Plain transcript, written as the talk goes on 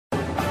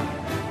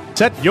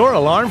set your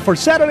alarm for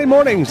Saturday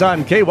mornings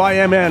on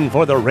KYMN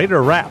for the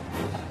Raider Wrap.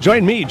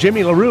 Join me,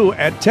 Jimmy LaRue,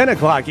 at 10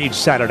 o'clock each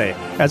Saturday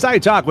as I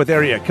talk with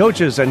area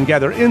coaches and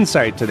gather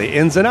insight to the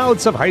ins and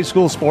outs of high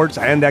school sports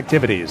and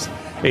activities.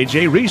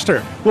 AJ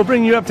Reister will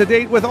bring you up to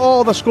date with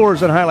all the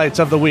scores and highlights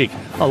of the week,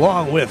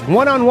 along with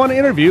one-on-one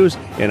interviews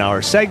in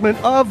our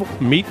segment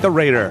of Meet the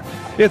Raider.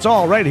 It's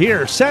all right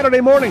here Saturday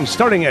morning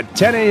starting at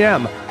 10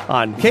 a.m.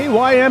 on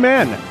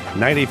KYMN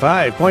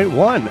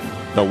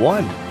 95.1, The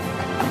One.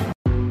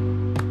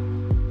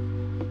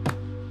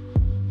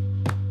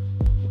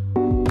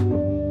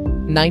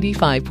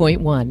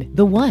 .1,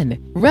 The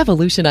One,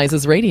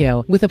 revolutionizes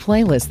radio with a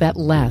playlist that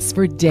lasts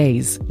for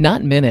days,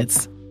 not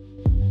minutes.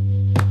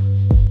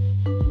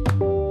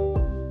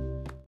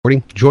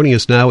 Joining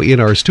us now in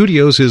our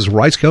studios is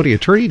Rice County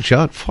Attorney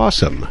John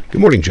Fossum.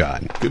 Good morning,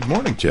 John. Good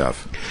morning,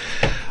 Jeff.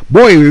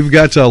 Boy, we've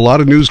got a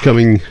lot of news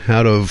coming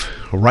out of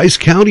Rice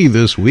County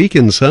this week,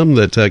 and some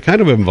that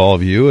kind of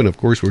involve you. And, of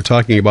course, we're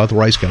talking about the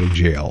Rice County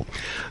Jail.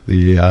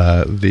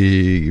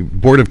 The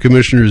Board of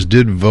Commissioners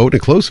did vote, a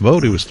close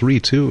vote. It was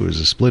 3-2. It was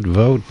a split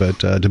vote. But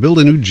to build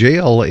a new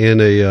jail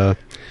in I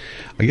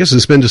guess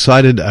it's been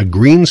decided, a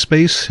green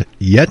space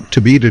yet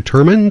to be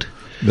determined?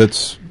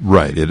 That's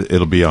right.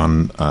 It'll be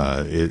on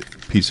a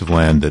piece of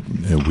land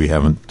that we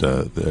haven't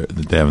that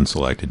they haven't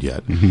selected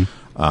yet. Mm-hmm.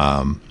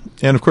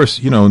 And of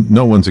course,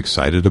 no one's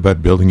excited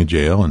about building a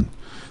jail, and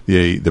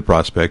the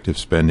prospect of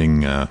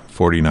spending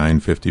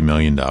 $49-50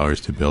 million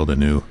to build a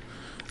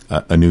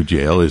new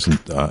jail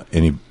isn't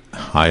any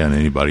high on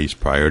anybody's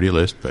priority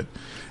list. But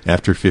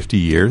after 50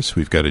 years,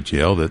 we've got a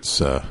jail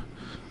that's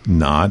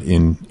not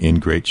in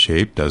great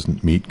shape,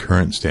 doesn't meet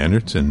current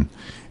standards, and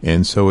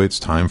so it's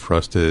time for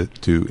us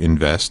to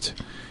invest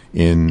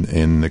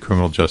in the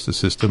criminal justice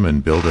system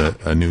and build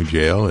a new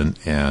jail.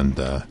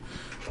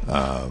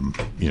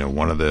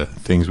 One of the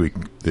things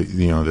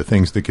the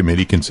things the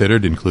committee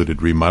considered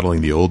included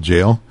remodeling the old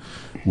jail,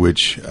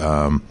 which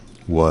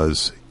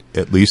was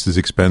at least as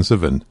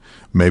expensive and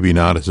maybe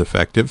not as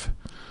effective,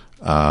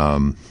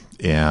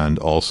 and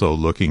also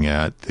looking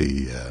at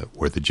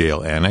where the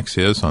jail annex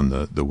is on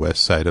the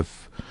west side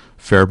of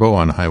Faribault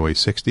on Highway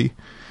 60.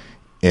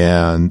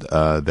 And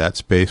that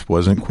space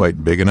wasn't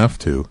quite big enough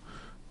to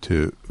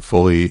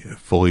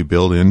fully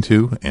build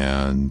into,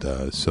 and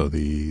so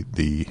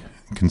the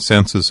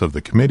consensus of the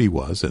committee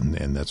was, and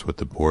that's what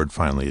the board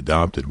finally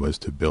adopted, was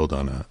to build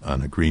on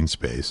a green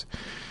space.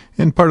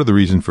 And part of the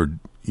reason for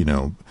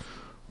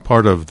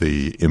part of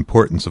the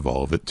importance of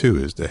all of it too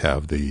is to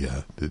have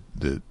the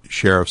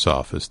sheriff's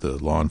office, the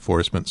law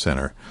enforcement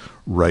center,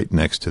 right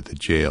next to the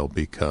jail,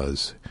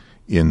 because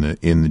in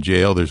the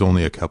jail there's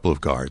only a couple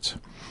of guards.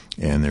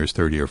 And there's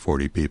 30 or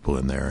 40 people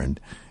in there, and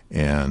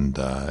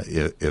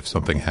if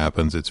something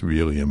happens, it's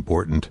really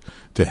important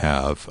to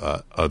have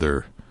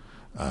other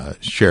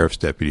sheriff's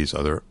deputies,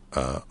 other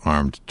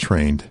armed,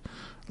 trained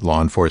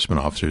law enforcement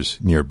officers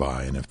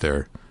nearby. And if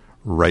they're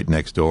right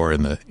next door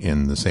in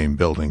the same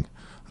building,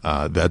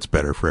 that's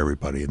better for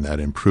everybody, and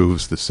that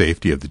improves the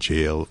safety of the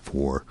jail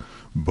for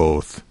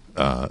both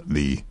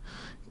the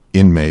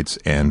inmates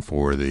and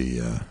for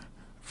the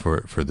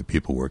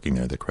people working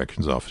there, the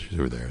corrections officers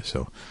who are there.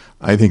 So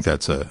I think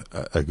that's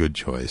a good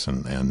choice,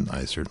 and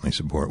I certainly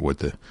support what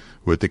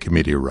the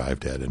committee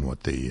arrived at and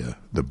what the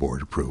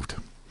board approved.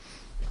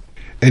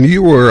 And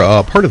you were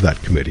part of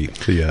that committee,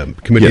 the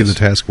committee Yes. of the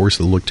task force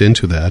that looked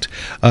into that.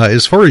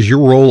 As far as your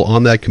role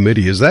on that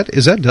committee, is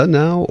that done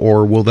now,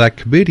 or will that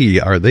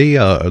committee, are they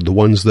the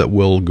ones that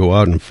will go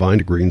out and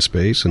find a green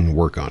space and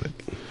work on it?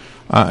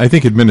 I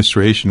think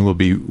administration will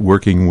be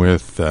working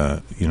with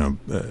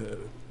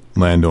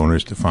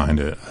landowners to find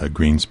a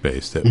green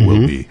space that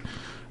will be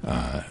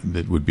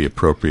that would be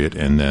appropriate,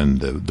 and then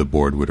the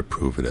board would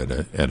approve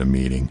it at a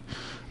meeting.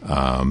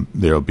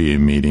 There'll be a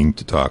meeting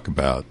to talk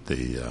about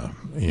the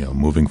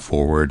moving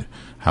forward,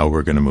 how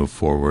we're going to move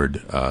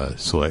forward.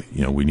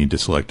 We need to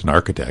select an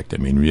architect. I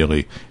mean,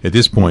 really, at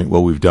this point,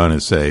 what we've done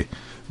is say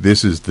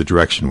this is the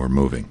direction we're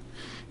moving,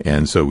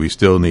 and so we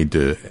still need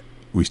to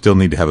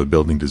have a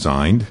building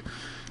designed.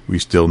 We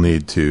still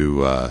need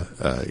to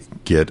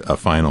get a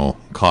final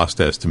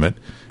cost estimate.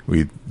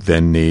 We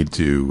then need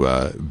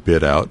to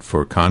bid out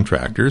for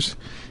contractors,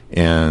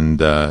 and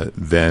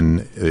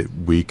then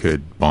we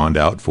could bond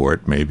out for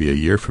it maybe a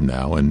year from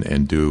now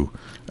and do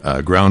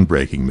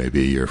groundbreaking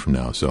maybe a year from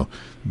now. So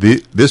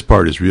this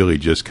part is really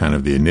just kind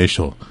of the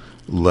initial,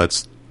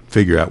 let's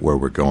figure out where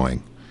we're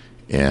going.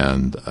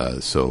 And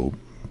so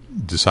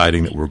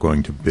deciding that we're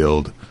going to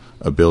build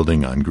a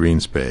building on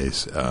green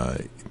space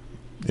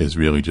is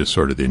really just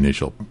sort of the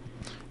initial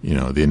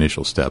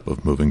step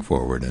of moving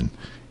forward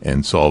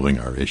and solving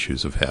our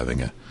issues of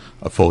having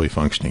a fully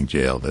functioning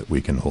jail that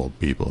we can hold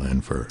people in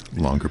for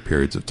longer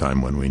periods of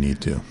time when we need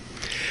to.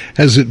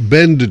 Has it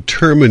been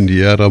determined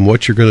yet on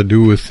what you're going to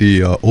do with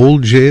the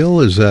old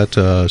jail? Is that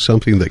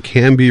something that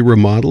can be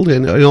remodeled?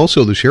 And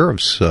also the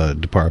sheriff's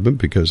department,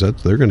 because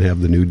they're going to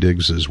have the new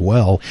digs as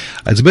well.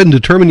 Has it been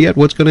determined yet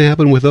what's going to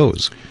happen with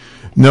those?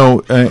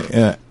 No,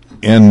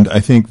 and I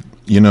think,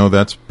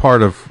 that's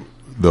part of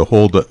the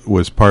hold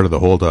was part of the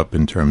holdup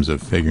in terms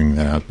of figuring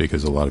that out,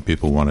 because a lot of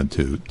people wanted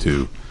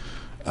to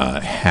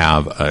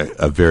have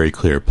a very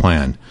clear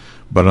plan.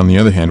 But on the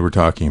other hand, we're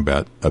talking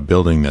about a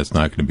building that's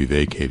not going to be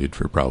vacated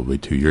for probably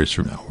 2 years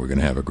from now. We're going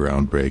to have a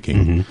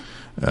groundbreaking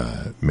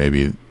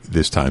maybe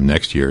this time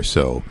next year.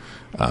 So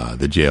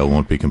the jail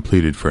won't be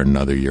completed for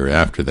another year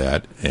after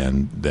that.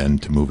 And then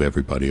to move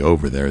everybody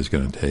over there is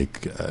going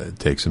to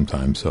take some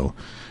time. So,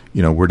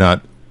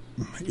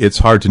 it's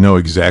hard to know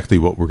exactly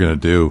what we're going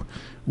to do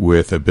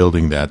with a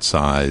building that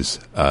size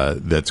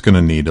that's going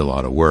to need a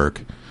lot of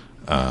work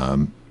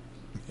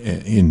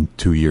in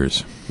 2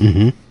 years.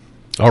 Mm-hmm.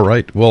 All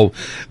right. Well,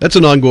 that's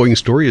an ongoing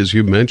story, as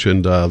you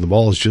mentioned. The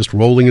ball is just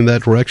rolling in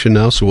that direction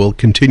now, so we'll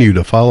continue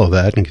to follow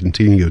that and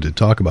continue to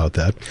talk about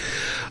that.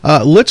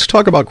 Let's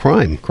talk about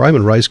crime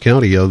in Rice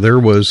County. There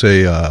was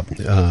a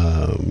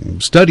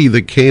study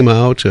that came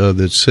out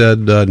that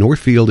said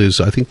Northfield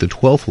is, I think, the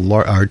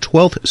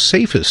 12th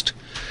safest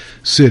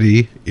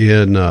city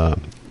in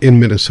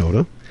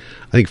Minnesota.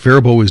 I think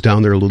Faribault is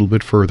down there a little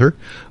bit further.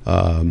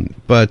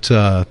 But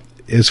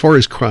as far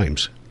as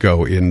crimes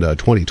go in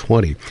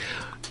 2020,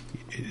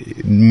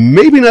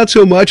 maybe not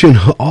so much in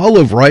all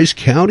of Rice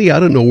County. I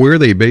don't know where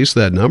they base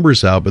that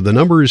numbers out, but the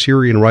numbers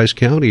here in Rice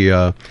County,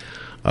 a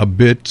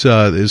bit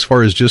as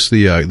far as just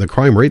the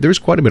crime rate. There's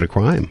quite a bit of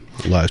crime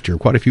last year,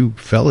 quite a few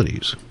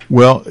felonies.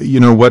 Well, you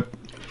know what?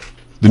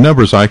 The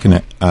numbers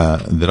that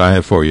I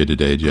have for you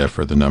today, Jeff,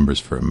 are the numbers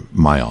from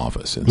my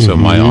office, and so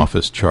my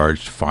office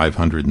charged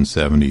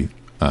 570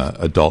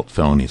 adult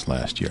felonies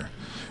last year,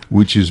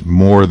 which is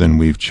more than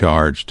we've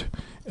charged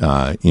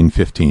in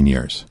 15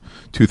 years.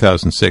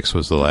 2006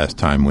 was the last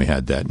time we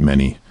had that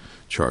many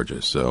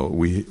charges. So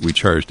we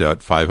charged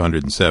out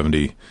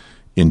 570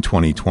 in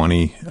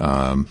 2020.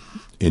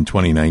 In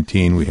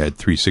 2019, we had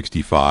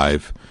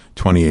 365.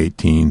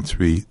 2018,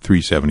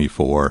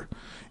 374.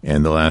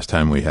 And the last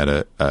time we had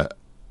a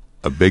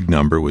big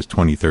number was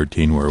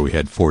 2013, where we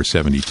had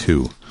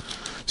 472.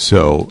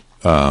 So,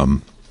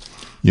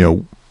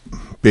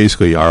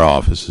 basically our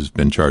office has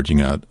been charging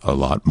out a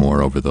lot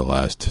more over the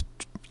last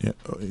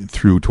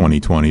through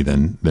 2020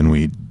 than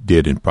we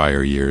did in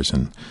prior years.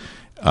 And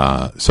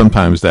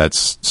sometimes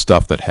that's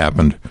stuff that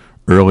happened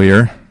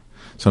earlier.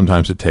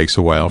 Sometimes it takes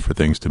a while for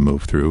things to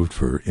move through,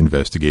 for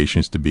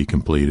investigations to be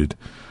completed.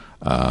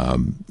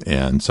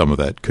 And some of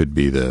that could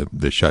be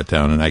the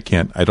shutdown. And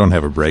I don't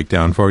have a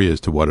breakdown for you as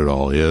to what it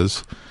all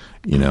is.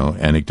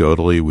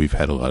 Anecdotally, we've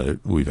had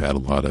a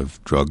lot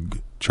of drug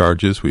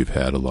charges. We've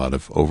had a lot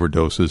of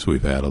overdoses.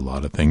 We've had a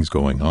lot of things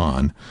going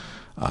on.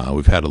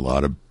 We've had a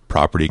lot of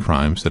property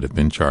crimes that have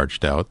been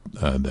charged out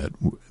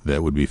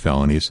that would be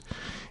felonies.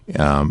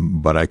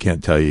 But I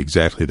can't tell you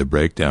exactly the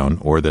breakdown,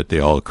 or that they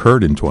all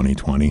occurred in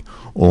 2020,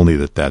 only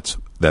that's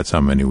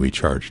how many we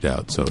charged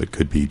out. So it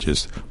could be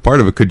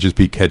part of it could just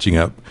be catching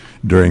up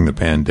during the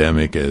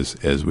pandemic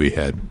as we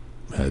had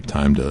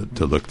time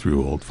to look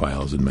through old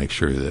files and make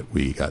sure that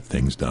we got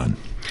things done.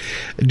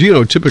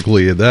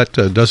 Typically that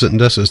doesn't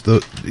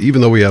necessarily,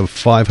 even though we have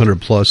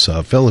 500 plus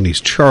felonies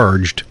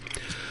charged,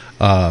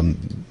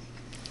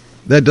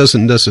 that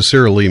doesn't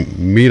necessarily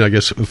mean, I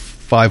guess,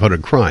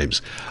 500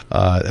 crimes.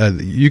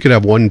 You could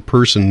have one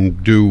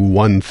person do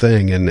one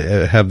thing and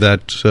have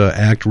that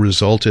act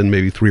result in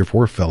maybe 3 or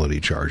 4 felony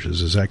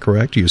charges. Is that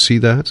correct? Do you see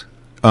that?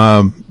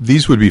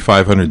 These would be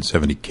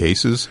 570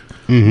 cases,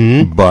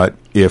 but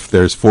if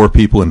there's 4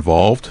 people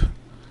involved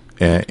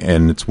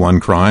and it's one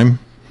crime,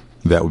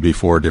 that would be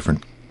 4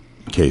 different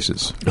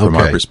cases from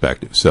our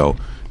perspective. So,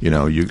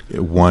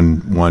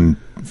 one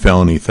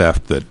felony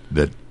theft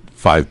that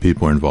 5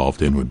 people are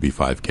involved in would be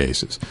 5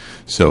 cases.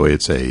 So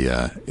it's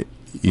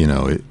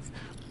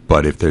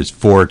but if there's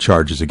 4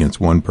 charges against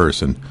one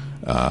person,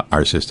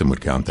 our system would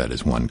count that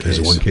as one case.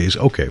 As one case.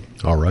 Okay.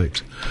 All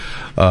right.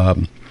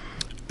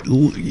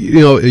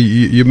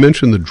 You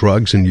mentioned the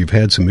drugs, and you've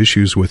had some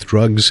issues with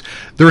drugs.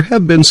 There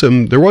was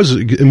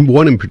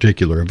one in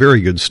particular, a very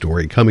good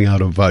story coming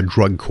out of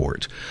drug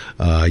court.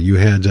 You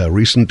had a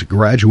recent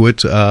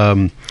graduate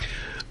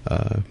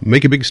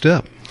make a big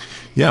step.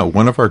 Yeah,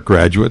 one of our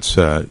graduates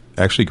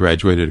actually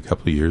graduated a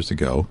couple of years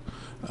ago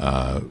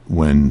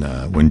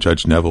when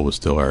Judge Neville was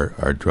still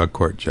our drug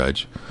court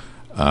judge.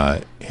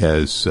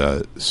 Has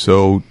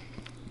so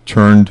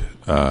turned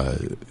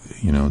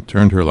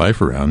her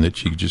life around that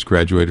she just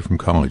graduated from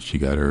college. She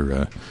got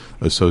her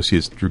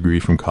associate's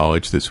degree from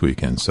college this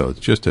weekend. So it's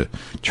just a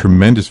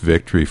tremendous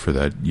victory for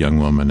that young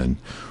woman, and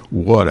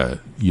what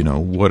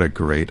a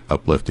great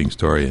uplifting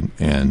story.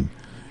 And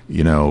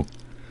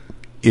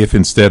if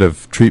instead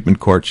of treatment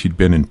court she'd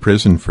been in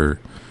prison for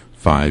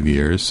 5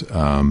 years,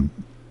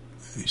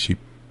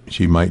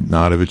 she might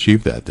not have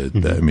achieved that.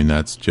 I mean,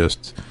 that's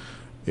just,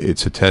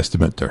 it's a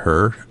testament to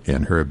her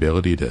and her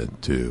ability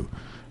to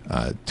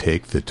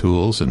take the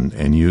tools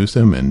and use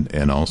them,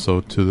 and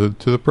also to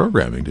the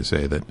programming, to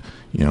say that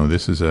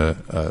this is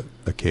a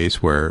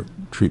case where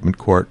treatment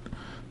court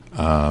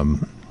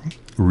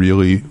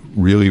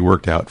really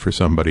worked out for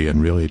somebody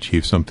and really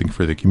achieved something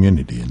for the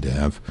community, and to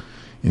have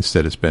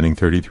instead of spending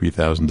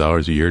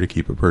 $33,000 a year to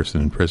keep a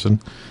person in prison,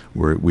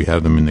 we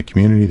have them in the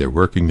community. They're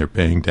working, they're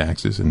paying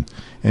taxes,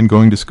 and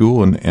going to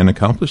school and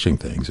accomplishing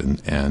things.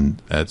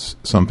 And that's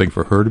something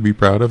for her to be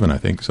proud of, and I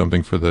think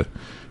something for the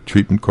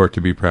treatment court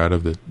to be proud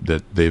of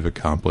that they've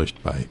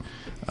accomplished by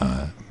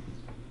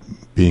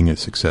being a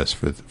success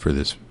for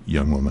this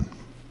young woman.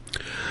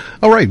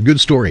 All right, good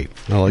story.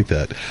 I like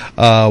that.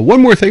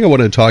 One more thing I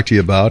want to talk to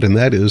you about, and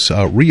that is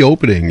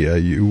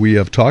reopening. We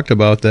have talked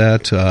about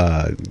that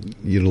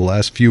the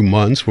last few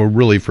months, well,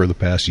 really for the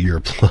past year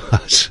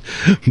plus.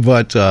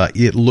 But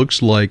it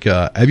looks like,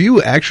 have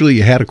you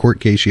actually had a court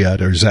case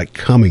yet, or is that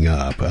coming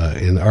up?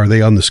 And are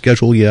they on the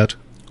schedule yet?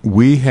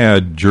 We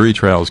had jury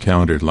trials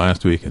calendared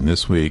last week and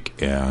this week,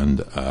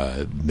 and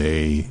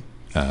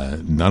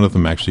none of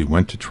them actually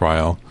went to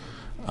trial.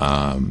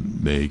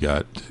 They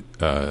got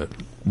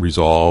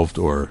resolved,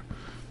 or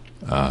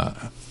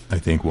I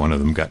think one of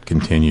them got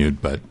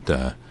continued, but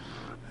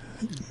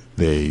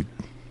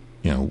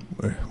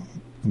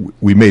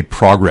we made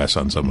progress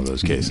on some of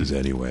those cases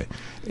anyway.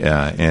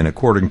 And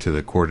according to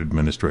the court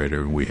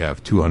administrator, we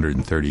have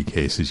 230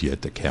 cases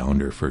yet to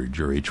calendar for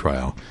jury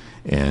trial,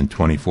 and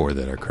 24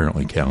 that are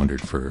currently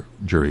calendared for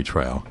jury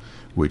trial,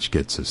 which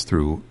gets us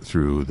through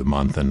the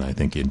month and I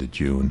think into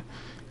June.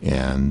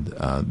 And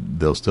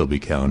they'll still be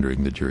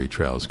calendaring the jury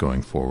trials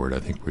going forward. I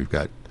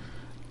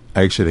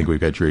actually think we've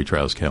got jury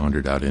trials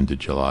calendared out into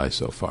July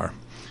so far.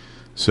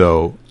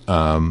 So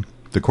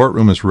the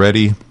courtroom is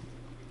ready.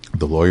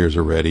 The lawyers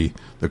are ready.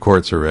 The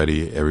courts are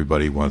ready.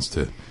 Everybody wants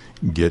to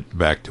get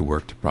back to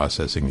work to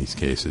processing these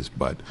cases.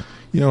 But,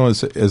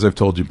 as I've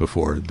told you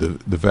before,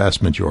 the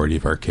vast majority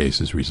of our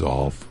cases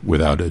resolve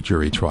without a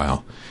jury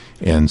trial.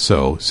 And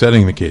so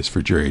setting the case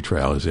for jury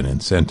trial is an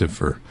incentive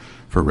for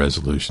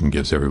resolution,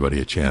 gives everybody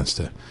a chance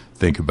to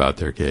think about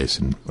their case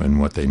and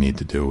what they need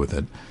to do with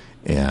it,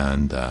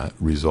 and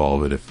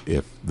resolve it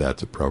if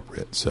that's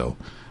appropriate. So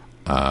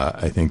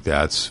I think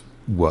that's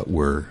what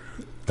we're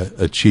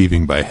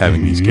achieving by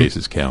having these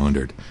cases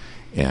calendared,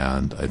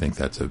 and I think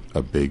that's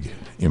a big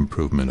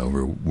improvement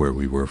over where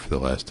we were for the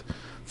last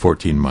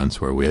 14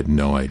 months, where we had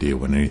no idea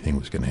when anything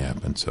was going to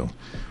happen. So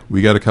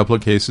we got a couple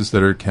of cases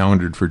that are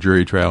calendared for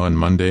jury trial on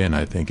Monday, and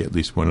I think at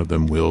least one of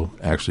them will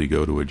actually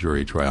go to a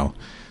jury trial.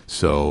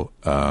 So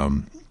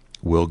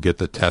we'll get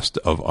the test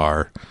of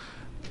our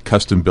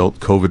custom-built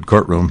COVID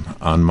courtroom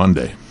on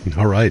Monday.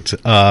 All right.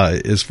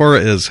 As far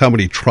as how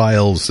many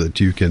trials that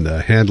you can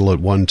handle at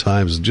one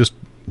time, is it just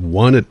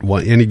one at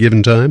any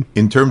given time?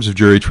 In terms of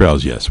jury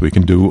trials, yes. We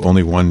can do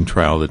only one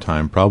trial at a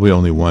time, probably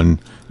only one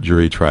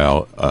jury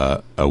trial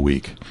a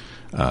week.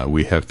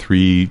 We have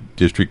 3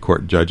 district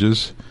court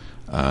judges.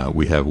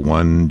 We have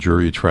 1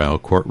 jury trial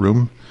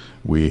courtroom.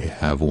 We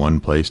have 1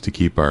 place to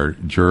keep our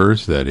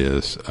jurors that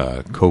is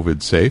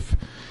COVID safe.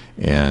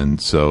 And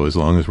so as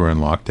long as we're in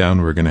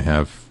lockdown, we're going to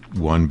have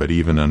 1, but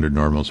even under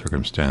normal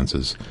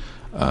circumstances,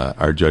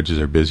 our judges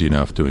are busy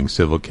enough doing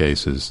civil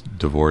cases,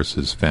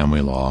 divorces,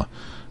 family law,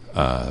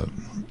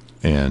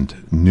 and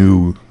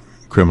new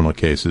criminal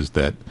cases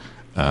that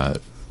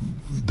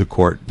the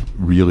court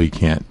really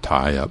can't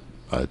tie up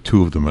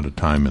 2 of them at a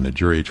time in a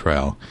jury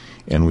trial,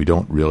 and we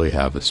don't really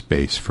have a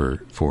space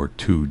for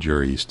 2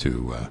 juries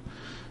to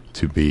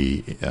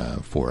be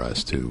for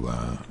us to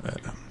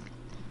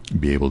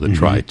be able to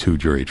try 2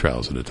 jury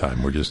trials at a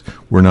time.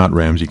 We're not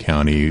Ramsey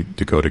County,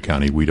 Dakota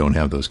County. We don't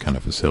have those kind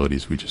of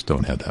facilities. We just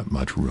don't have that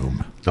much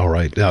room. All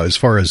right. Now, as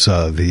far as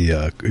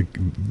the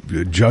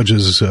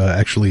judges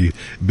actually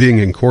being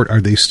in court,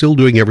 are they still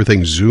doing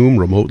everything Zoom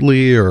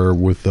remotely or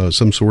with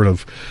some sort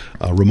of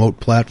remote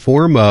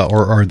platform,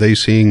 or are they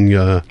doing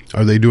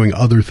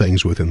other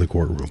things within the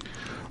courtroom?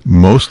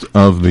 Most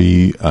of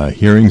the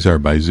hearings are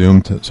by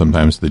Zoom.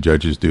 Sometimes the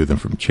judges do them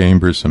from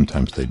chambers.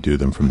 Sometimes they do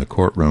them from the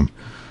courtroom.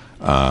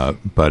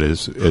 But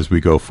as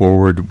we go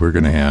forward, we're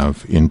going to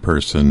have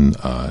in-person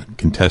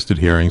contested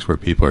hearings where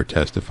people are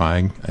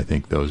testifying. I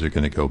think those are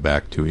going to go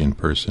back to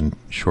in-person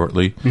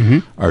shortly.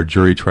 Our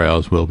jury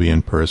trials will be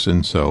in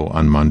person. So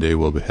on Monday,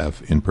 we'll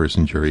have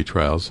in-person jury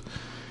trials.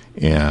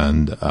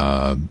 And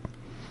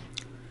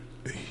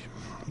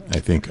I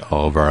think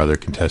all of our other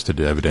contested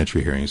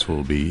evidentiary hearings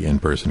will be in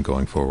person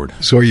going forward.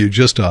 So are you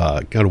just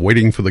kind of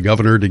waiting for the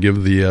governor to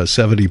give the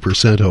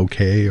 70%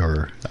 okay,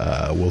 or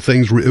will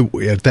things,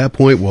 at that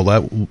point, will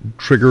that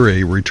trigger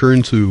a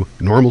return to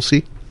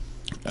normalcy?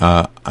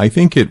 I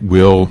think it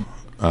will,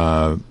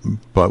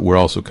 but we're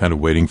also kind of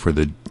waiting for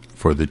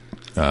the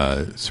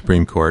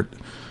Supreme Court.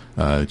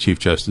 Chief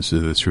Justice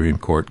of the Supreme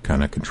Court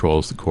kind of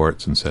controls the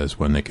courts and says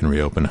when they can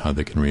reopen, how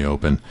they can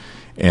reopen.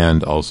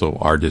 And also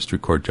our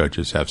district court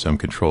judges have some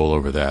control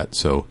over that.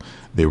 So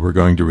they were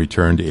going to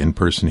return to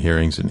in-person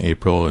hearings in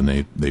April,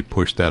 and they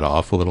pushed that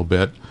off a little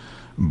bit.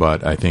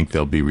 But I think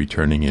they'll be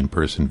returning in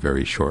person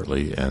very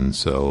shortly. And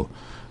so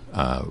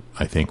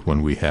I think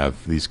when we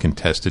have these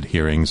contested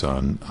hearings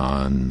on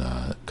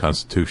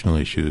constitutional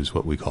issues,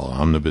 what we call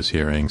omnibus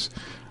hearings,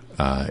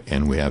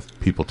 and we have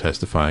people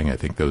testifying, I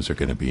think those are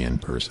going to be in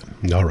person.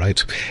 All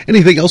right.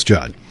 Anything else,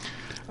 John?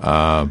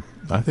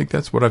 I think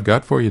that's what I've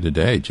got for you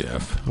today,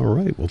 Jeff. All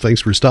right. Well, thanks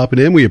for stopping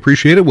in. We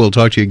appreciate it. We'll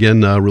talk to you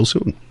again real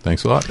soon.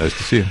 Thanks a lot. Nice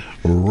to see you.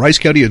 Rice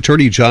County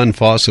Attorney John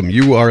Fossum.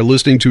 You are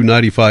listening to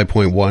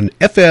 95.1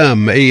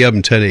 FM AM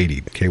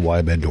 1080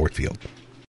 KYMN Northfield.